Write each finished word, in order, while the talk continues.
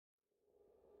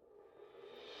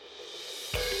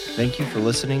Thank you for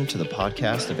listening to the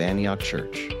podcast of Antioch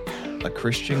Church, a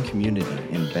Christian community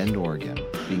in Bend, Oregon,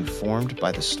 being formed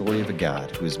by the story of a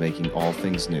God who is making all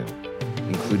things new,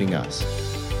 including us.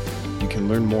 You can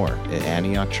learn more at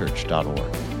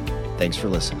antiochchurch.org. Thanks for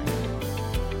listening.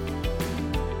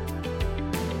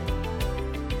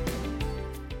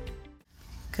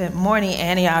 Good morning,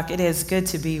 Antioch. It is good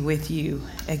to be with you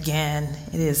again.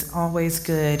 It is always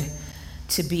good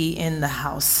to be in the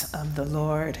house of the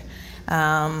Lord.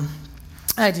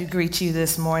 I do greet you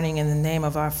this morning in the name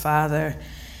of our Father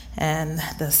and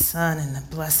the Son and the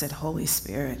blessed Holy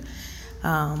Spirit.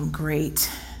 Great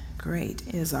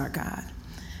is our God.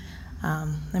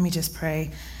 Let me just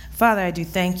pray. Father, I do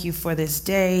thank you for this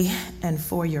day and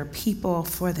for your people,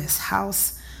 for this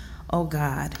house, oh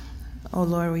God. Oh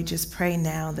Lord, we just pray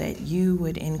now that you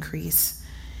would increase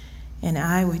and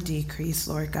I would decrease,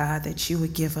 Lord God, that you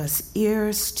would give us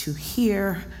ears to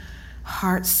hear,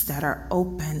 hearts that are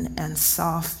open and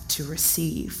soft to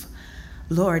receive.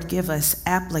 Lord, give us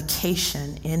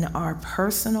application in our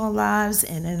personal lives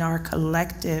and in our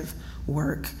collective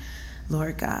work,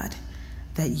 Lord God,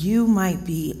 that you might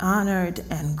be honored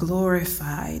and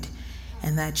glorified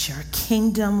and that your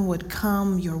kingdom would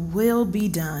come, your will be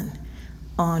done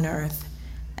on earth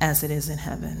as it is in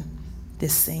heaven.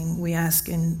 This thing we ask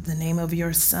in the name of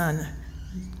your Son,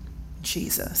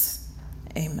 Jesus.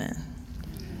 Amen.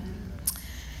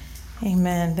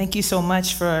 Amen. Thank you so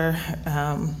much for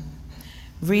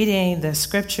reading the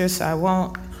scripture, so I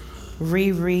won't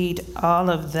reread all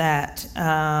of that,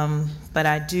 but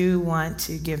I do want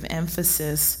to give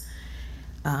emphasis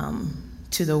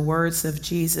to the words of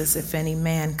Jesus. If any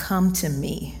man come to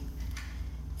me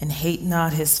and hate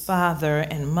not his father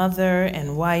and mother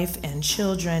and wife and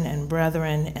children and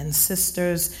brethren and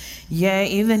sisters, yea,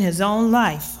 even his own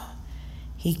life,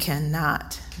 he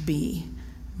cannot be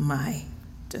my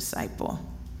disciple.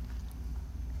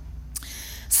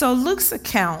 So Luke's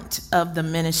account of the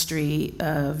ministry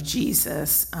of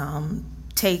Jesus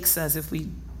takes us, if we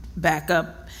back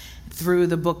up through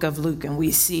the book of Luke, and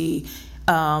we see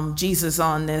Jesus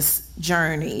on this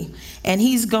journey, and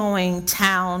he's going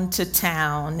town to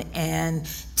town and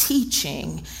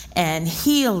teaching and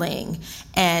healing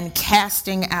and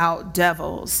casting out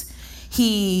devils.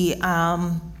 He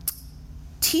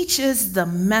teaches the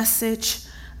message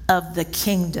of the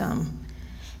kingdom,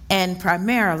 and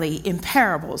primarily in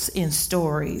parables, in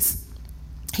stories.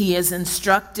 He is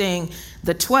instructing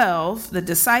the 12, the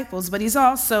disciples, but he's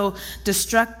also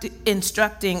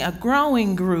instructing a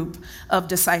growing group of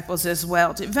disciples as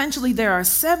well. Eventually, there are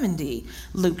 70,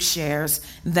 Luke shares,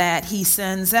 that he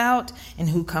sends out and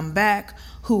who come back,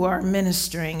 who are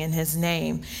ministering in his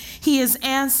name. He is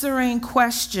answering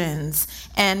questions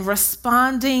and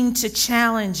responding to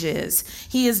challenges.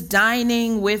 He is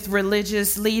dining with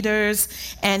religious leaders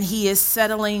and he is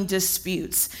settling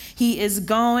disputes. He is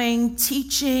going,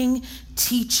 teaching,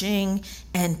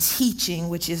 and teaching,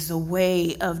 which is the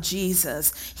way of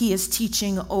Jesus. He is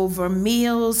teaching over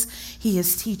meals. He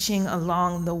is teaching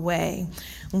along the way.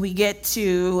 When we get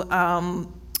to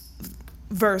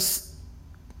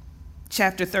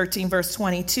chapter 13, verse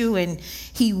 22, and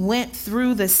he went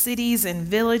through the cities and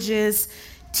villages,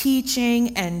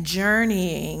 teaching and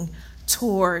journeying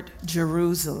toward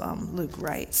Jerusalem, Luke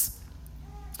writes.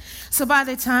 So by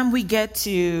the time we get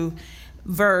to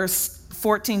verse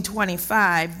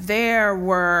 14:25, there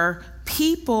were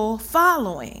people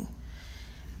following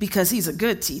because he's a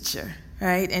good teacher,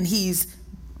 right? And he's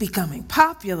becoming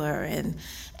popular,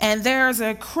 and there's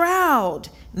a crowd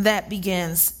that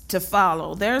begins to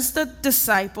follow. There's the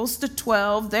disciples, the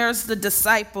 12, there's the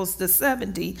disciples, the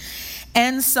 70,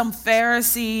 and some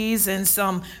Pharisees and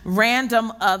some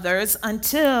random others,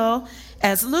 until,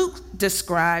 as Luke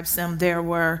describes them, there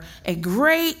were a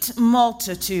great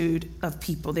multitude of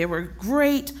people. There were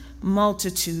great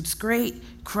multitudes, great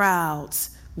crowds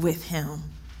with him.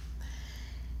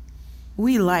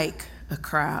 We like a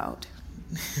crowd.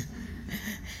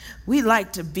 We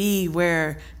like to be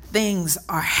where things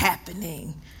are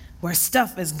happening, where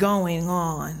stuff is going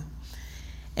on.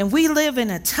 And we live in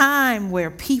a time where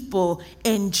people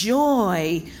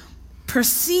enjoy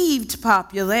perceived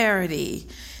popularity.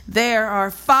 There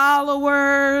are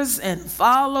followers and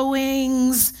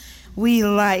followings. We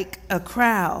like a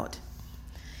crowd.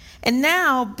 And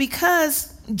now,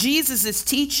 because Jesus'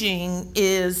 teaching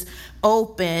is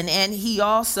open and he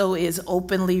also is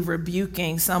openly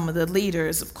rebuking some of the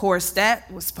leaders, of course,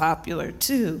 that was popular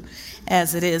too,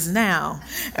 as it is now,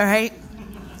 all right?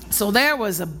 So there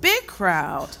was a big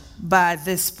crowd by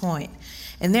this point.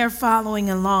 and they're following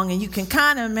along, and you can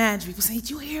kind of imagine people say, did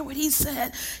you hear what he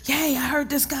said? Yay, I heard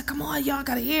this guy. Come on, y'all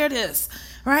got to hear this,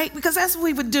 right? Because that's what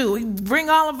we would do. We bring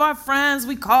all of our friends.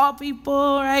 We call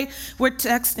people, right? We're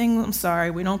texting. I'm sorry,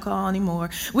 we don't call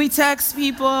anymore. We text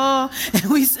people, and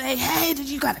we say, hey,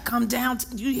 you got to come down.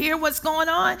 Did you hear what's going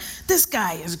on? This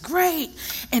guy is great,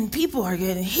 and people are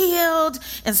getting healed,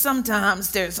 and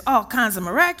sometimes there's all kinds of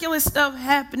miraculous stuff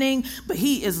happening, but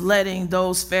he is letting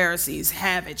those Pharisees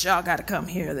have it. Y'all got to come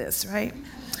hear this, right?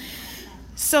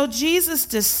 So Jesus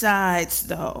decides,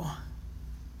 though,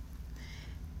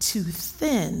 to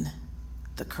thin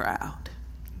the crowd.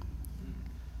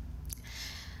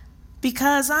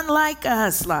 Because unlike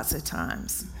us, lots of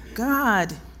times,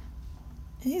 God,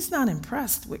 he's not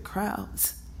impressed with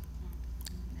crowds.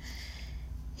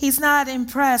 He's not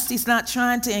impressed. He's not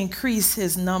trying to increase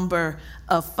his number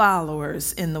of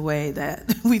followers in the way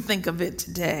that we think of it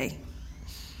today.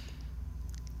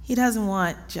 He doesn't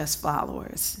want just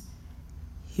followers.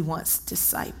 He wants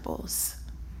disciples.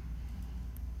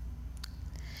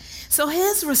 So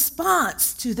his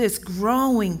response to this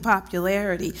growing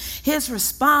popularity, his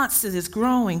response to this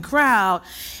growing crowd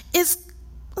is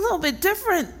a little bit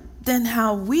different than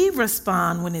how we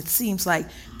respond when it seems like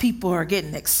people are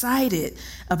getting excited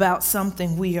about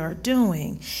something we are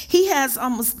doing. He has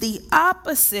almost the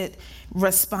opposite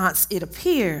response, it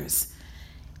appears.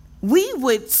 We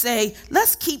would say,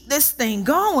 let's keep this thing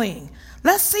going.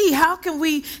 Let's see, how can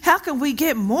we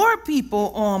get more people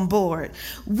on board?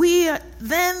 We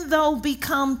then, though,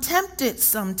 become tempted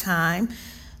sometime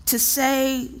to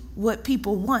say what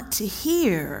people want to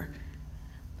hear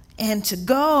and to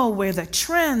go where the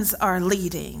trends are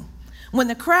leading. When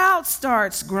the crowd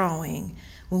starts growing,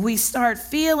 when we start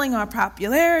feeling our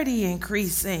popularity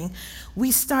increasing,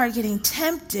 we start getting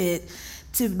tempted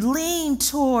to lean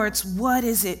towards what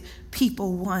is it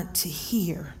people want to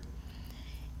hear.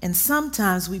 And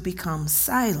sometimes we become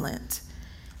silent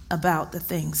about the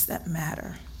things that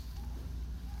matter.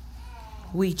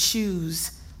 We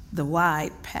choose the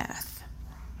wide path.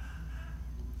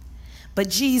 But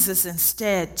Jesus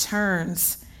instead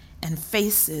turns and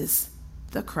faces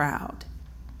the crowd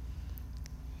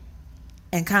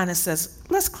and kind of says,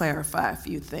 let's clarify a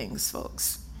few things,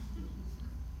 folks.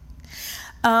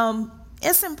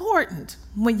 It's important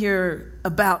when you're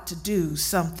about to do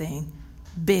something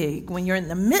big, when you're in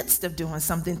the midst of doing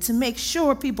something, to make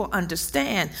sure people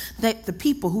understand that the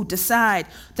people who decide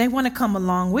they want to come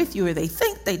along with you, or they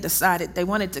think they decided they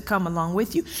wanted to come along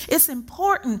with you, it's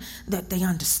important that they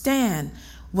understand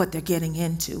what they're getting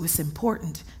into. It's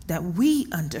important that we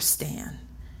understand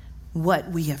what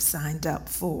we have signed up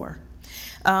for.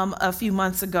 A few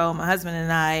months ago, my husband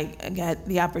and I got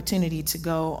the opportunity to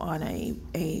go on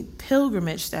a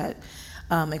pilgrimage that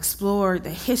explored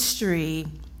the history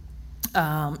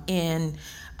in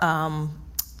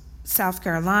South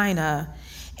Carolina,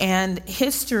 and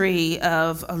history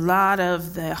of a lot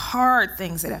of the hard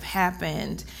things that have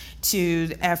happened to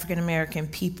the African American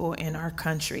people in our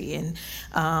country.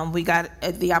 And we got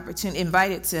the opportunity,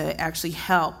 invited to actually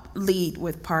help lead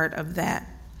with part of that.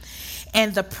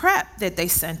 And the prep that they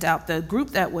sent out, the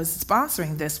group that was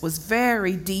sponsoring this, was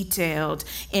very detailed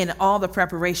in all the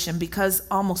preparation, because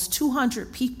almost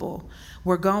 200 people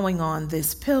were going on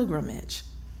this pilgrimage.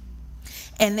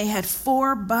 And they had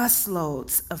 4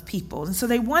 busloads of people. And so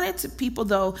they wanted people,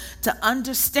 though, to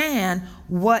understand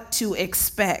what to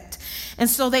expect. And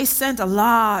so they sent a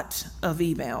lot of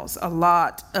emails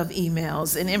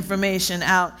and information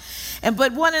out.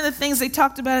 But one of the things they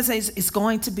talked about is it's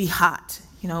going to be hot.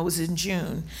 You know, it was in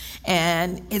June.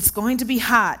 And it's going to be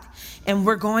hot. And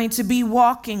we're going to be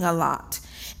walking a lot.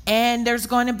 And there's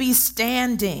going to be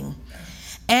standing.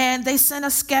 And they sent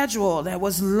a schedule that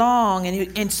was long,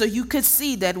 and so you could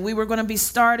see that we were going to be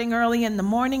starting early in the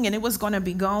morning, and it was going to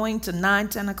be going to 9,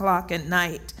 10 o'clock at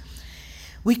night.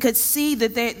 We could see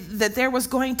that there was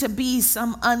going to be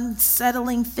some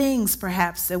unsettling things,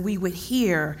 perhaps, that we would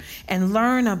hear and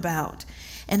learn about.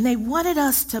 And they wanted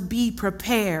us to be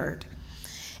prepared.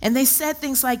 And they said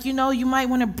things like, you might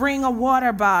want to bring a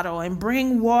water bottle and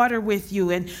bring water with you,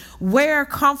 and wear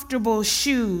comfortable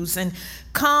shoes, and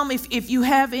come if you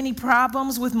have any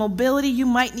problems with mobility, you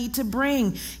might need to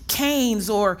bring canes,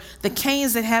 or the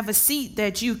canes that have a seat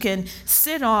that you can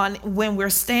sit on when we're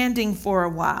standing for a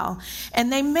while.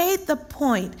 And they made the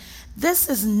point, this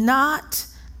is not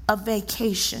a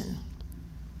vacation.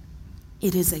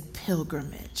 It is a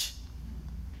pilgrimage.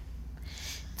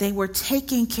 They were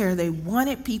taking care. They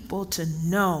wanted people to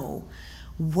know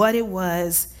what it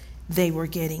was they were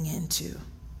getting into.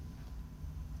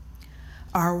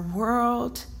 Our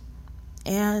world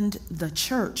and the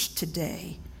church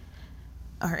today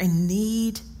are in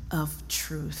need of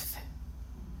truth.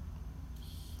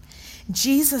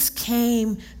 Jesus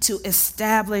came to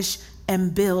establish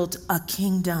and build a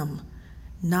kingdom,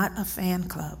 not a fan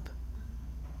club.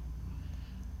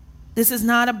 This is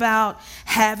not about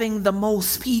having the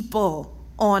most people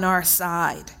on our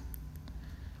side.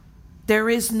 There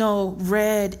is no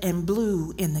red and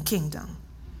blue in the kingdom.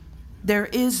 There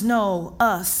is no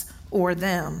us or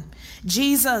them.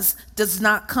 Jesus does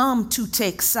not come to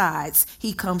take sides.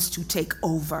 He comes to take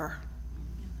over.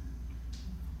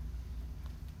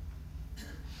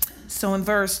 So in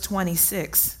verse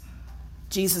 26,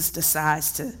 Jesus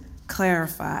decides to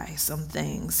clarify some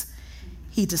things.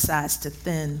 He decides to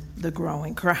thin the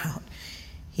growing crowd.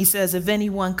 He says, if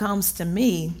anyone comes to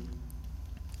me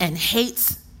and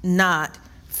hates not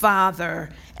father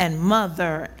and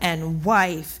mother and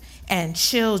wife and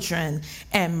children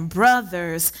and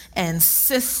brothers and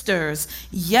sisters,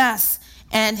 yes,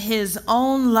 and his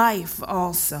own life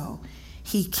also,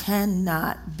 he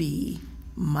cannot be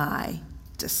my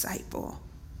disciple.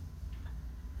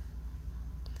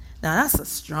 Now that's a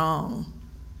strong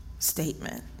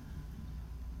statement.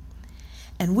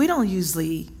 And we don't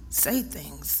usually say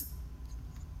things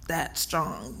that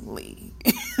strongly,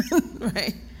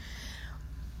 right?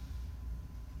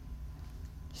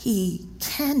 He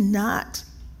cannot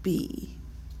be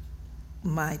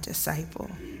my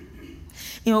disciple.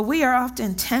 You know, we are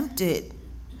often tempted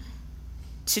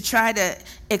to try to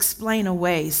explain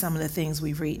away some of the things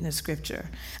we read in the scripture.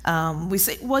 We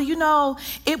say, well, you know,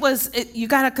 you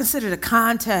got to consider the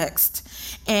context.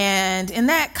 And in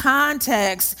that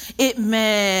context, it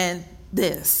meant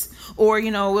this. Or,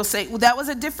 you know, we'll say, well, that was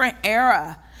a different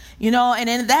era. You know, and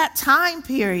in that time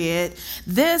period,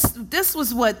 this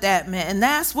was what that meant. And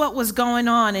that's what was going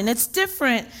on. And it's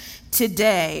different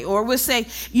today. Or we'll say,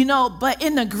 you know, but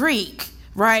in the Greek,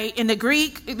 right? In the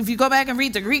Greek, if you go back and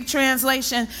read the Greek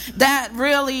translation, that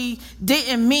really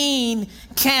didn't mean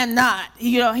cannot.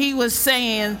 You know, he was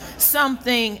saying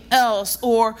something else.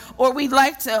 Or we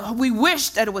wish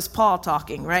that it was Paul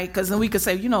talking, right? Because then we could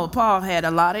say, you know, Paul had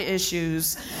a lot of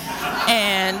issues.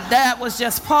 And that was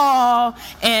just Paul.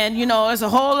 And, you know, there's a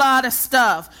whole lot of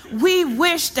stuff. We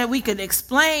wish that we could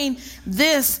explain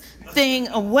this thing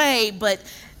away. But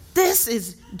this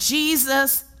is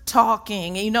Jesus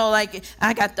talking. You know, like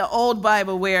I got the old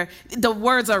Bible where the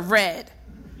words are red.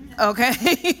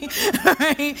 Okay?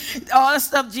 Right? All the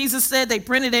stuff Jesus said, they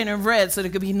printed it in red so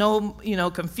there could be no, you know,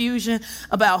 confusion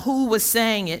about who was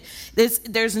saying it.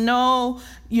 There's no,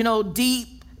 you know,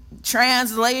 deep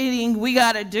translating we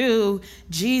got to do.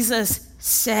 Jesus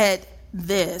said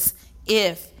this: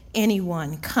 if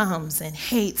anyone comes and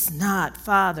hates not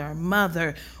father,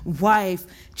 mother, wife,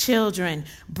 children,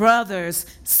 brothers,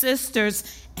 sisters,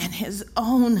 and his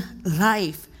own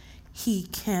life, he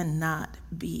cannot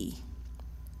be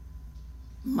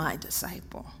my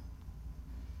disciple.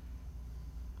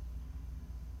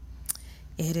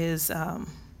 It is,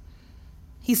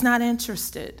 he's not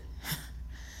interested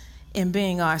in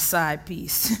being our side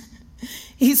piece.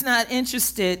 He's not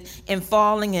interested in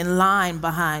falling in line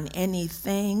behind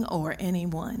anything or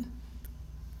anyone.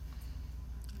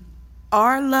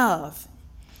 Our love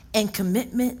and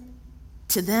commitment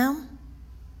to them,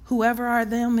 whoever our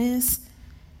them is,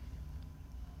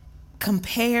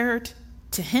 compared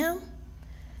to him,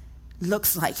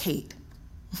 looks like hate.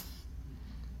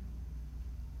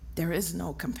 There is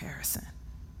no comparison.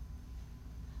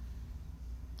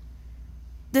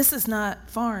 This is not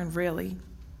foreign, really.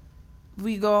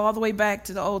 We go all the way back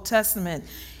to the Old Testament.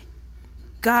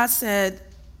 God said,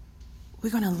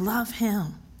 we're going to love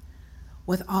him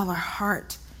with all our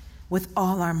heart, with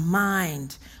all our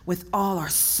mind, with all our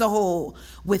soul,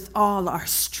 with all our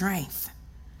strength,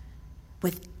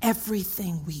 with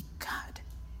everything we got.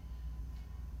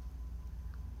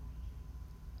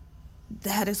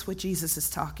 That is what Jesus is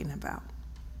talking about.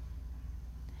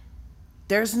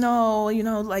 There's no, you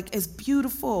know, like as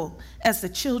beautiful as the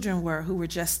children were who were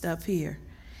just up here.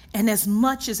 And as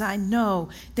much as I know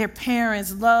their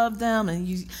parents love them,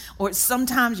 or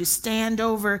sometimes you stand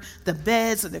over the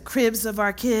beds or the cribs of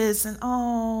our kids and,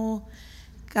 oh,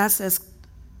 God says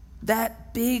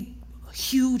that big,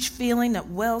 huge feeling that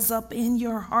wells up in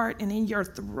your heart and in your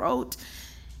throat,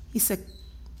 he said,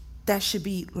 that should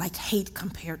be like hate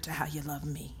compared to how you love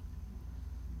me.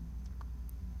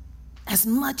 As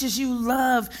much as you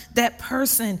love that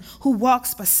person who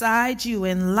walks beside you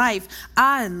in life,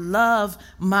 I love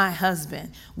my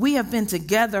husband. We have been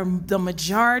together the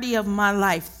majority of my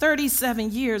life.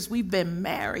 37 years we've been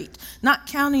married, not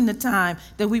counting the time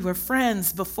that we were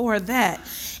friends before that.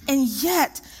 And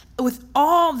yet, with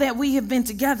all that we have been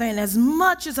together, and as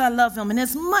much as I love him, and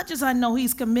as much as I know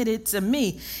he's committed to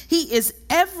me, he is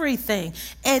everything.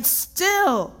 And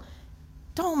still,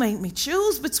 don't make me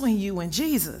choose between you and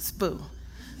Jesus, boo.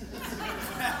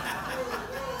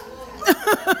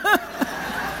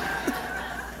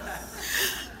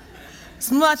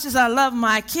 As much as I love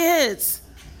my kids,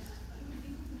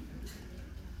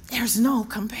 there's no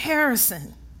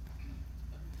comparison.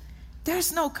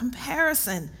 There's no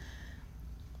comparison.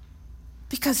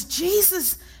 Because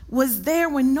Jesus was there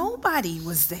when nobody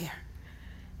was there.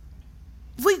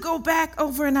 If we go back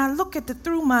over and I look at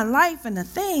through my life and the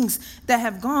things that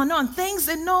have gone on, things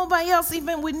that nobody else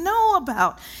even would know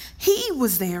about, he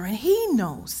was there and he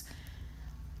knows.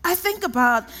 I think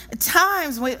about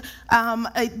times when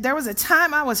there was a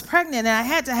time I was pregnant and I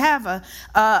had to have a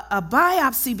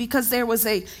biopsy because there was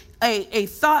a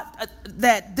thought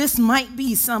that this might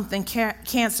be something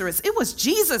cancerous. It was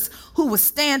Jesus who was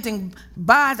standing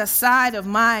by the side of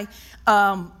my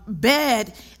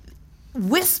bed,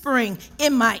 whispering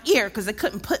in my ear because they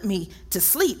couldn't put me to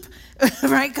sleep,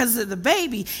 right, because of the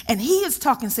baby. And he is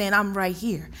talking, saying, I'm right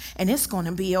here, and it's going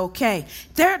to be okay.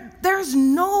 There's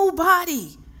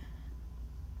nobody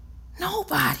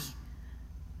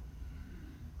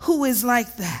who is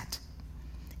like that.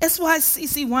 That's why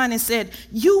C.C. Winans said,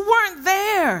 you weren't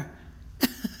there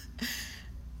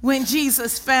when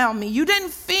Jesus found me. You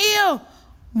didn't feel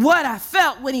what I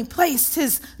felt when he placed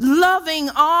his loving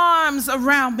arms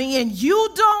around me, and you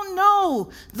don't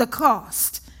know the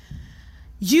cost.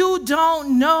 You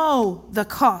don't know the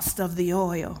cost of the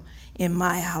oil in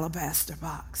my alabaster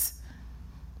box.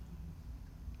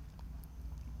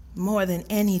 More than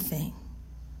anything,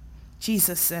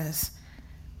 Jesus says,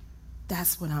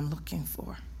 that's what I'm looking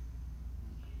for.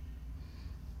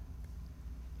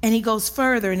 And he goes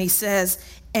further and he says,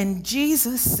 and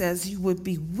Jesus says you would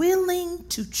be willing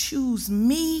to choose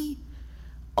me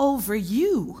over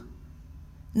you.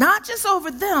 Not just over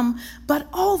them, but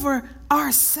over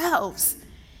ourselves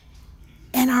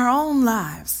and our own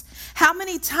lives. How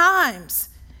many times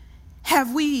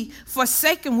have we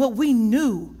forsaken what we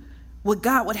knew what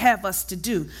God would have us to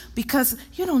do? Because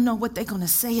you don't know what they're going to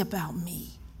say about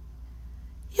me.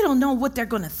 You don't know what they're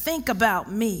going to think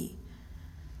about me.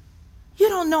 You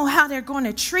don't know how they're going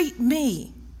to treat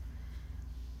me.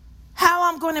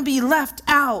 How I'm going to be left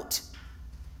out.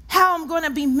 How I'm going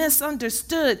to be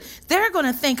misunderstood. They're going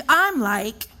to think I'm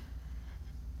like.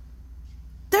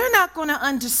 They're not going to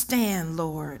understand,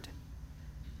 Lord.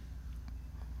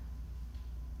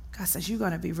 God says you're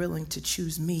going to be willing to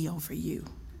choose me over you.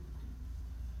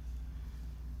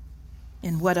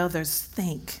 And what others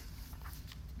think.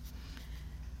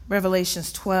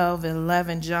 Revelations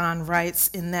 12:11, John writes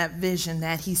in that vision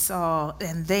that he saw,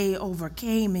 and they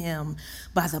overcame him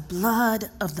by the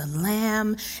blood of the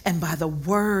Lamb and by the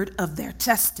word of their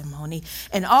testimony.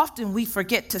 And often we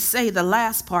forget to say the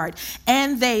last part,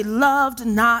 and they loved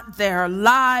not their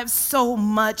lives so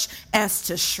much as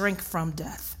to shrink from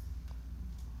death.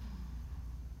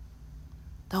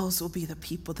 Those will be the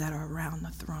people that are around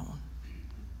the throne.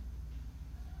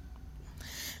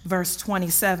 Verse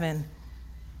 27,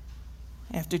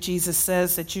 after Jesus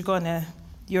says that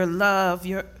your love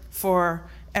for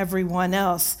everyone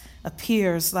else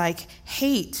appears like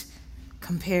hate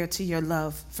compared to your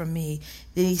love for me.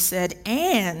 Then he said,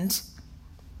 and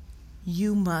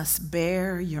you must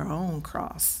bear your own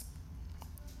cross.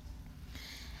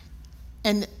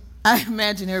 And I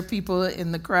imagine there are people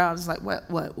in the crowd is like,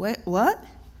 what?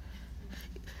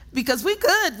 Because we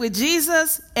could with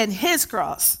Jesus and his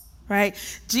cross. Right?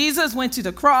 Jesus went to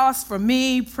the cross for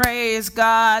me. Praise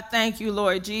God. Thank you,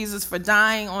 Lord Jesus, for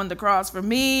dying on the cross for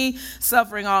me,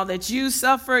 suffering all that you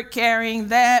suffered, carrying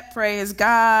that. Praise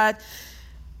God.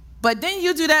 But then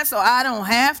you do that so I don't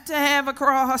have to have a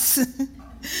cross.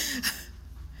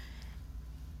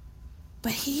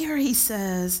 But here he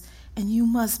says, and you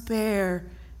must bear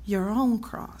your own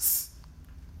cross.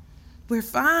 We're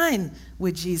fine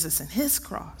with Jesus and his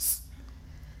cross.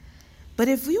 But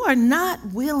if you are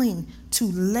not willing to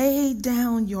lay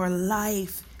down your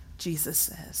life, Jesus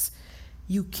says,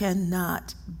 you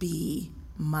cannot be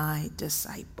my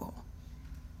disciple.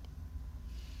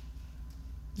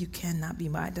 You cannot be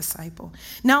my disciple.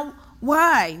 Now,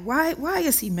 why? Why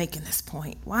is he making this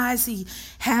point? Why is he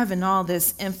having all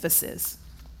this emphasis?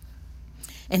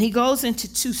 And he goes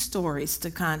into two stories to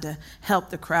kind of help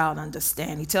the crowd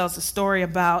understand. He tells a story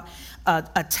about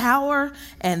a tower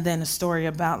and then a story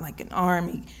about like an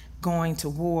army going to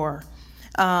war.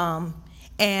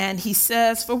 And he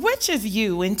says, for which of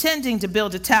you intending to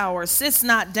build a tower sits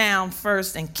not down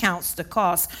first and counts the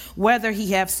cost, whether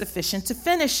he have sufficient to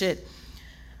finish it?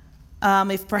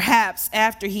 if perhaps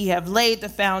after he have laid the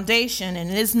foundation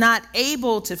and is not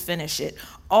able to finish it,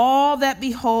 all that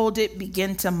behold it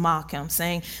begin to mock him,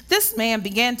 saying, this man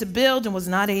began to build and was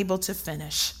not able to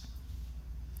finish.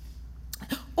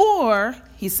 Or,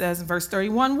 he says in verse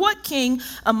 31, what king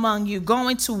among you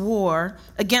going to war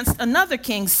against another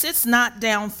king sits not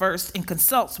down first and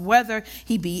consults whether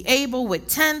he be able with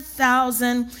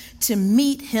 10,000 to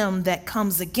meet him that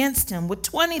comes against him with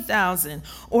 20,000?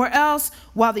 Or else,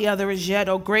 while the other is yet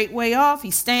a great way off,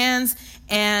 he stands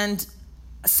and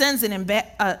sends an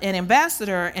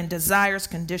ambassador and desires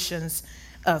conditions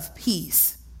of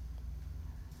peace.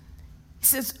 He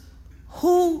says,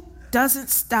 who doesn't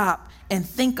stop and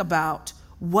think about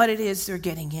what it is they're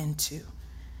getting into?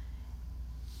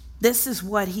 This is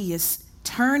what he is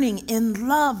turning in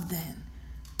love then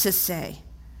to say,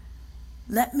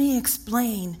 let me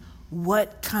explain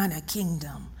what kind of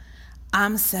kingdom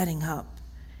I'm setting up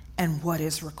and what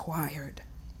is required.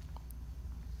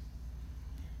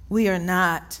 We are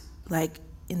not like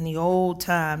in the old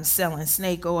times selling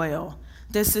snake oil.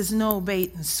 This is no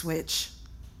bait and switch.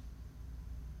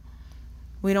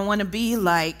 We don't want to be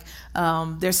like,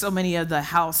 there's so many of the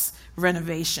house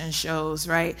renovation shows,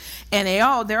 right? And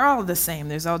they're all the same.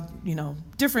 There's all,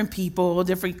 different people,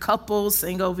 different couples,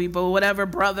 single people, whatever,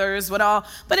 brothers, but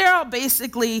they're all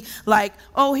basically like,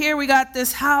 oh, here we got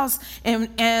this house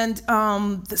and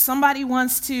somebody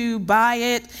wants to buy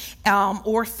it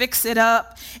or fix it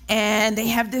up, and they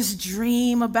have this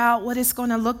dream about what it's going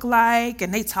to look like,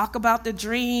 and they talk about the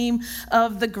dream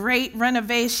of the great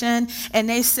renovation, and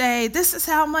they say, this is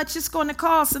how much it's going to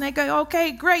cost, and they go,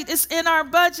 okay, great, it's in our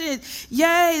budget,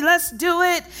 yay, let's do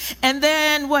it. And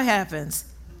then what happens?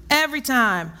 Every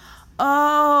time,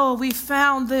 oh, we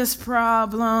found this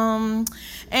problem,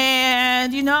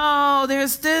 and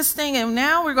there's this thing, and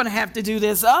now we're going to have to do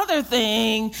this other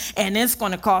thing, and it's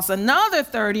going to cost another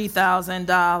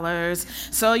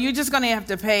 $30,000. So you're just going to have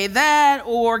to pay that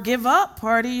or give up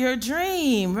part of your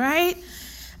dream, right?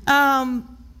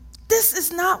 This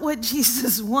is not what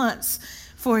Jesus wants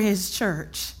for his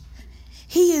church.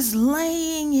 He is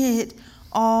laying it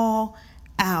all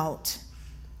out.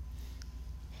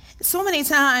 So many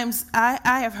times I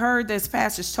have heard this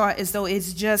passage taught as though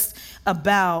it's just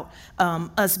about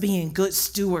us being good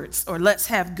stewards, or let's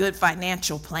have good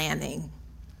financial planning.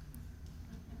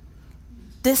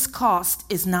 This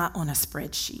cost is not on a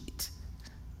spreadsheet.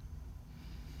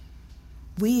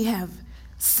 We have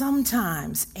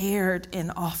sometimes erred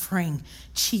in offering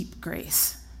cheap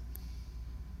grace.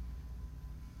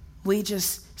 We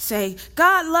just say,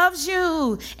 God loves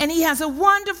you, and he has a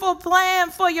wonderful plan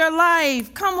for your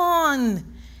life. Come on. And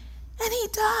he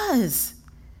does.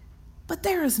 But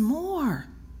there is more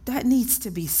that needs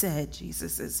to be said.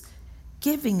 Jesus is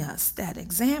giving us that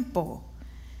example.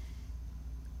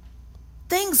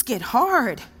 Things get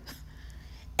hard,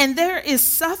 and there is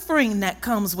suffering that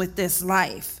comes with this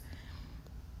life.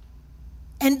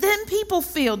 And then people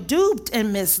feel duped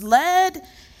and misled,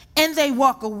 and they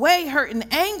walk away hurt and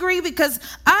angry because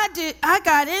I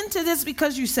got into this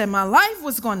because you said my life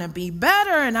was going to be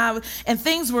better and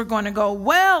things were going to go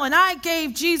well, and I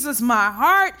gave Jesus my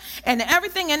heart and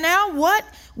everything, and now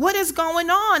what is going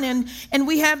on? And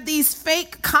we have these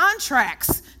fake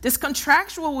contracts, this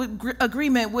contractual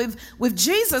agreement with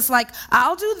Jesus, like,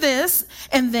 I'll do this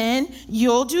and then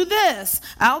you'll do this.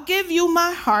 I'll give you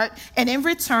my heart, and in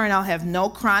return I'll have no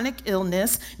chronic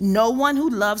illness. No one who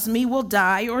loves me will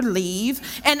die or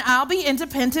leave, and I'll be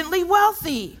independently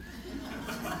wealthy.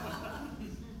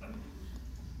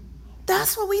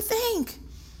 That's what we think.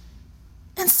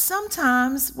 And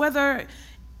sometimes, whether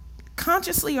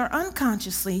consciously or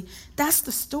unconsciously, that's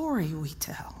the story we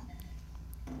tell.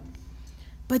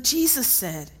 But Jesus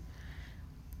said,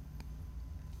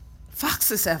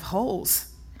 foxes have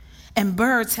holes and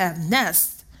birds have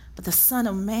nests, but the Son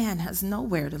of Man has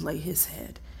nowhere to lay his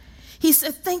head. He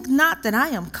said, think not that I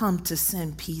am come to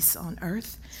send peace on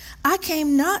earth. I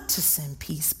came not to send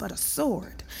peace, but a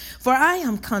sword. For I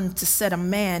am come to set a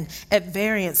man at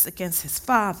variance against his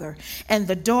father, and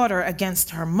the daughter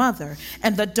against her mother,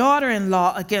 and the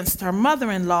daughter-in-law against her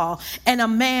mother-in-law, and a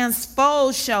man's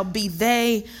foes shall be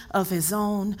they of his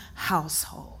own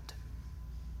household.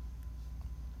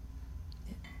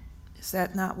 Is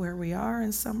that not where we are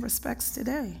in some respects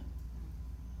today?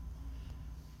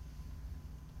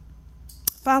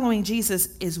 Following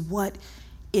Jesus is what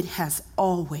it has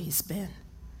always been,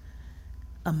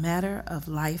 a matter of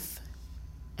life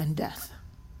and death.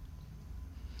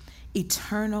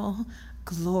 Eternal,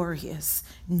 glorious,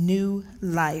 new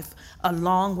life,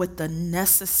 along with the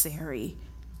necessary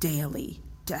daily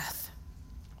death.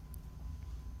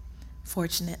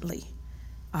 Fortunately,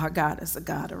 Our God is a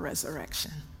God of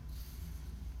resurrection.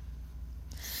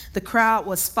 The crowd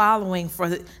was following for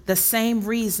the same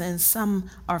reason some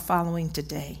are following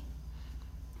today.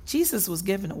 Jesus was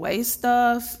giving away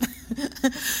stuff.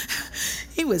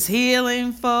 He was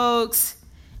healing folks.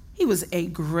 He was a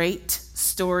great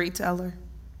storyteller.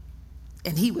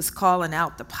 And he was calling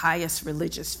out the pious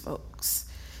religious folks.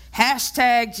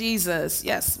 Hashtag Jesus.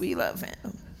 Yes, we love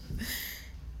him.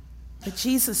 But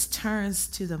Jesus turns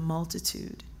to the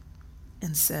multitude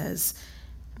and says,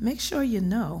 make sure you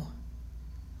know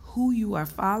who you are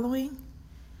following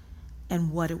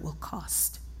and what it will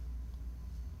cost.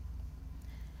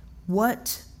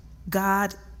 What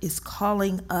God is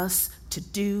calling us to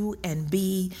do and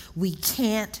be, we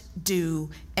can't do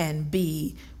and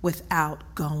be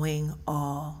without going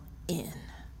all in.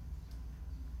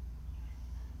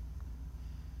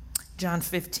 John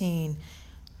 15,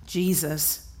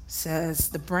 Jesus says,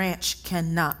 the branch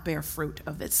cannot bear fruit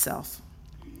of itself,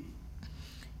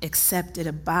 except it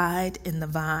abide in the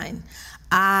vine.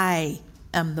 I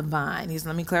am the vine.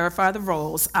 Let me clarify the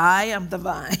roles. I am the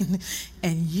vine,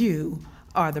 and you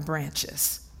are the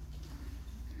branches.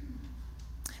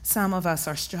 Some of us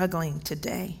are struggling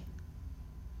today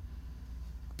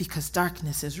because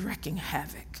darkness is wreaking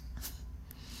havoc.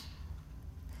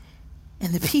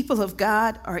 And the people of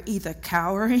God are either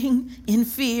cowering in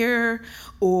fear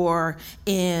or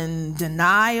in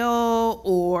denial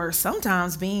or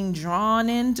sometimes being drawn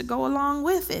in to go along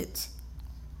with it.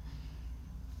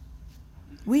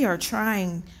 We are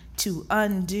trying to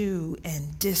undo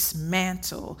and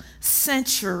dismantle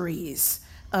centuries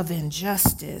of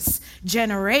injustice,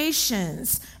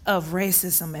 generations of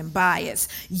racism and bias,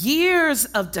 years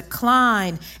of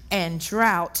decline and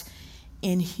drought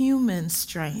in human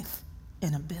strength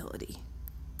and ability.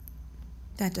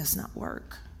 That does not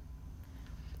work.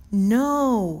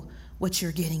 Know what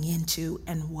you're getting into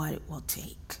and what it will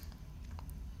take.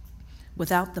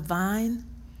 Without the vine,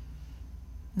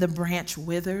 the branch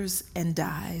withers and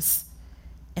dies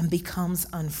and becomes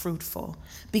unfruitful,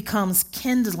 becomes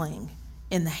kindling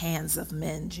in the hands of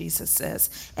men, Jesus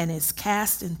says, and is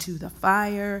cast into the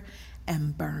fire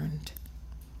and burned.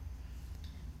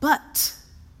 But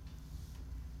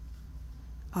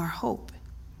our hope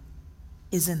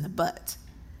is in the but.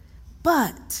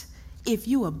 But if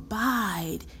you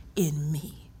abide in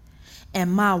me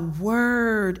and my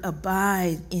word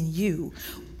abide in you,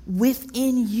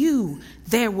 within you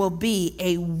there will be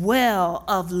a well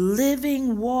of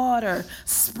living water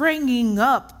springing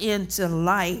up into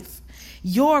life.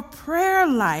 Your prayer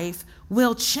life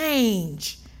will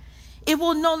change. It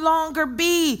will no longer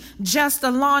be just a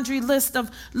laundry list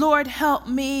of, Lord, help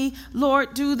me.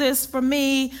 Lord, do this for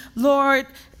me. Lord,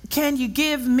 can you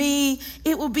give me?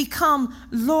 It will become,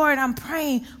 Lord, I'm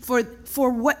praying for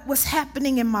what was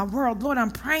happening in my world. Lord,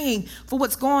 I'm praying for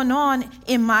what's going on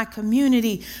in my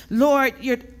community. Lord,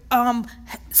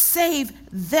 save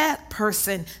that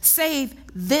person. Save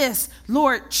this.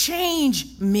 Lord,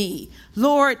 change me.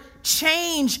 Lord,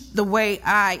 change the way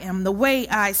I am, the way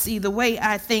I see, the way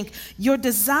I think. Your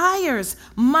desires,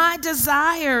 my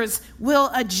desires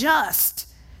will adjust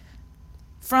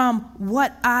from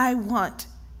what I want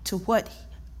to what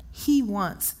he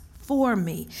wants for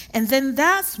me. And then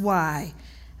that's why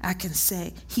he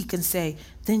can say,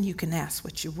 then you can ask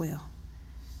what you will.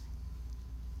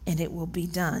 And it will be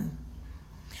done.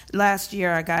 Last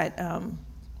year I got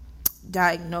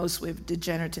diagnosed with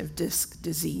degenerative disc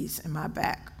disease in my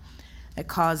back. It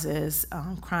causes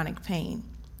chronic pain.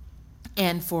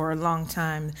 And for a long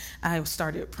time, I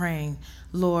started praying,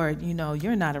 Lord,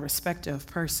 you're not a respecter of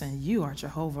person. You are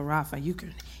Jehovah Rapha. You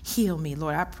can heal me,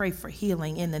 Lord. I pray for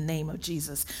healing in the name of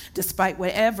Jesus. Despite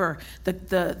whatever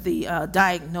the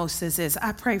diagnosis is,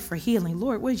 I pray for healing.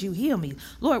 Lord, would you heal me?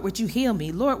 Lord, would you heal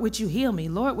me? Lord, would you heal me?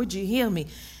 Lord, would you heal me?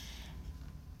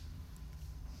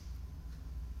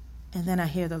 And then I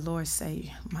hear the Lord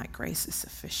say, my grace is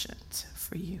sufficient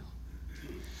for you.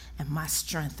 And my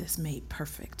strength is made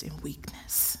perfect in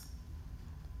weakness.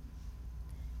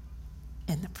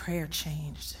 And the prayer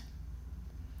changed.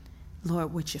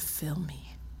 Lord, would you fill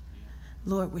me?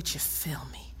 Lord, would you fill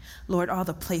me? Lord, all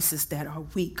the places that are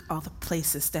weak, all the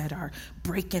places that are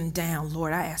breaking down,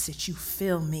 Lord, I ask that you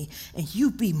fill me and you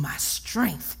be my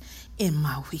strength in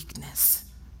my weakness.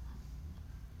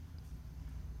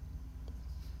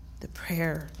 The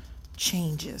prayer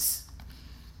changes.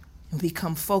 And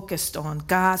become focused on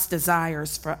God's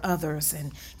desires for others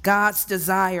and God's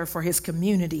desire for his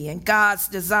community and God's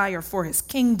desire for his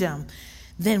kingdom,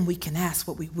 then we can ask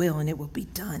what we will and it will be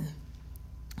done.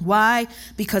 Why?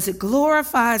 Because it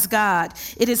glorifies God.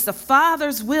 It is the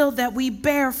Father's will that we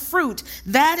bear fruit.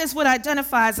 That is what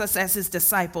identifies us as his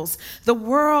disciples. The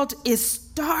world is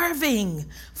starving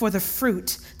for the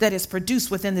fruit that is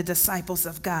produced within the disciples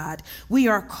of God. We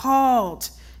are called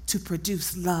to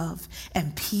produce love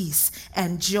and peace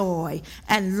and joy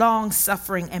and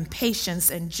long-suffering and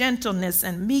patience and gentleness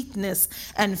and meekness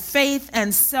and faith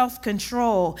and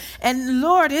self-control. And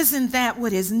Lord, isn't that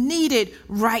what is needed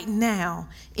right now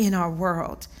in our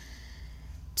world?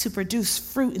 To produce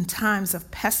fruit in times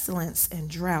of pestilence and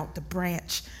drought, the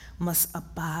branch must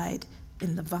abide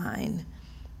in the vine.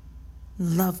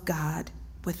 Love God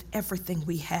with everything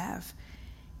we have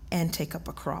and take up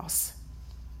a cross.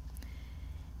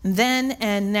 Then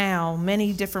and now,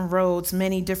 many different roads,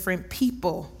 many different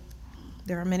people.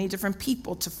 There are many different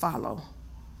people to follow.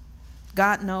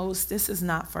 God knows this is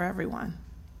not for everyone.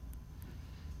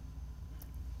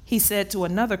 He said to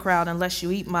another crowd, unless you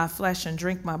eat my flesh and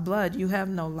drink my blood, you have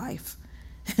no life.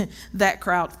 That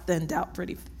crowd thinned out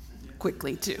pretty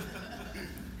quickly too.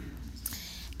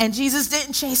 And Jesus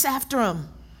didn't chase after him.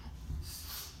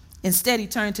 Instead, he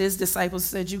turned to his disciples and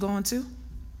said, you going too?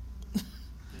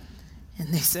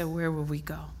 And they said, where will we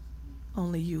go?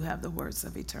 Only you have the words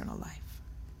of eternal life.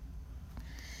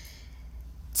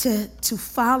 To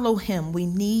follow him, we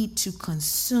need to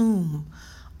consume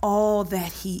all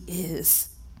that he is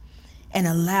and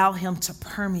allow him to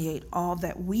permeate all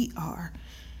that we are,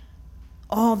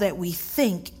 all that we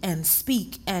think and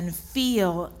speak and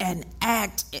feel and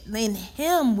act. In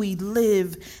him we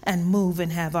live and move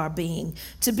and have our being.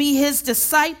 To be his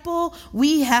disciple,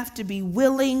 we have to be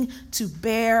willing to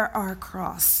bear our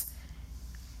cross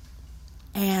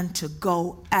and to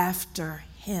go after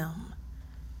him.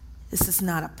 This is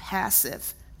not a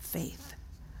passive faith.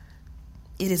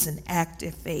 It is an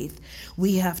active faith.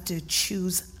 We have to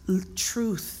choose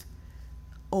truth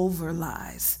over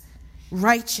lies,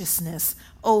 righteousness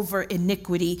over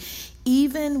iniquity,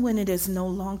 even when it is no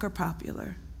longer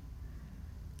popular.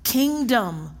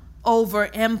 Kingdom over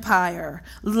empire,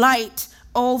 light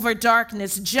over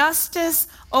darkness, justice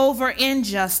over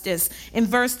injustice. In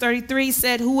verse 33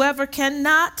 said, whoever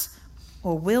cannot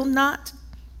or will not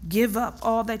give up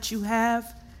all that you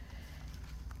have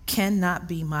cannot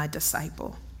be my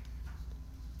disciple.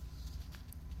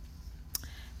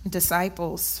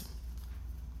 Disciples,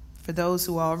 for those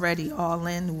who are already all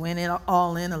in, went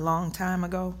all in a long time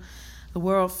ago, the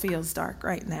world feels dark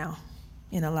right now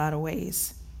in a lot of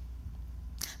ways.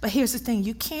 But here's the thing,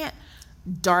 you can't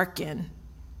darken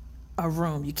a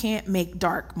room. You can't make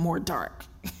dark more dark.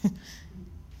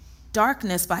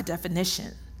 Darkness, by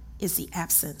definition, is the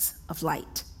absence of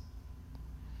light.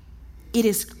 It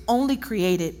is only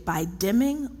created by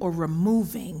dimming or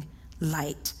removing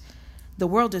light. The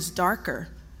world is darker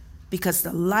because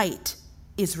the light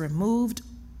is removed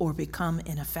or become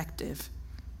ineffective.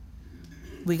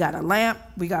 We got a lamp,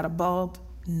 we got a bulb,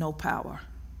 no power.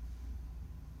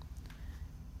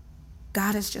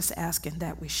 God is just asking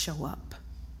that we show up.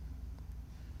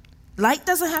 Light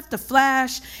doesn't have to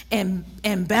flash and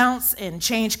bounce and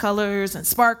change colors and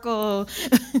sparkle.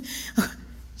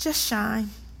 Just shine.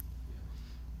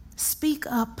 Speak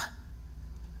up.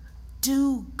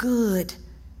 Do good.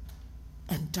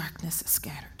 And darkness is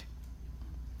scattered.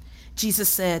 Jesus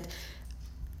said,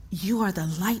 you are the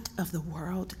light of the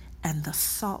world and the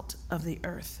salt of the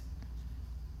earth.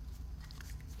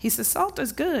 He says salt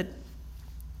is good.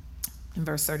 In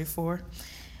verse 34,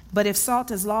 but if salt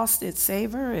has lost its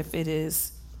savor, if it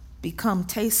is become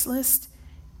tasteless,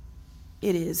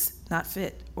 it is not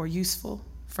fit or useful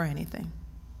for anything.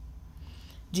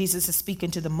 Jesus is speaking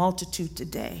to the multitude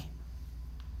today.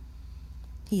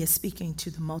 He is speaking to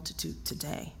the multitude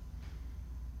today.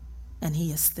 And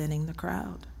he is thinning the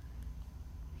crowd.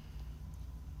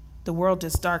 The world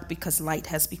is dark because light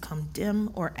has become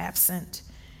dim or absent.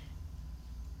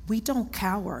 We don't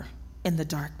cower in the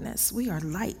darkness. We are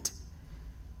light.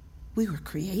 We were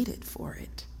created for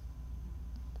it.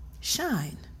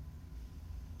 Shine.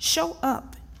 Show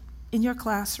up in your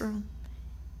classroom,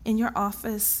 in your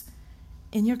office,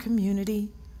 in your community,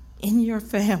 in your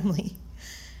family,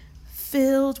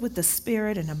 filled with the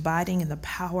Spirit and abiding in the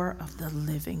power of the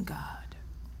living God.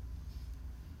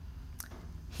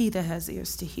 He that has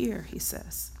ears to hear, he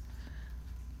says,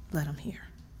 let him hear.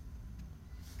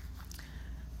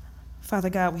 Father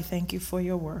God, we thank you for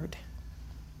your word.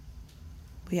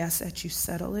 We ask that you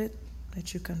settle it,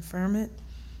 that you confirm it,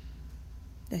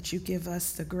 that you give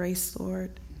us the grace,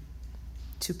 Lord,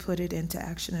 to put it into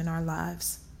action in our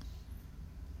lives.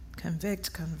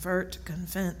 Convict, convert,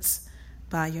 convince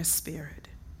by your Spirit.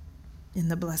 In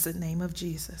the blessed name of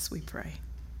Jesus, we pray.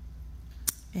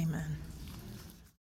 Amen.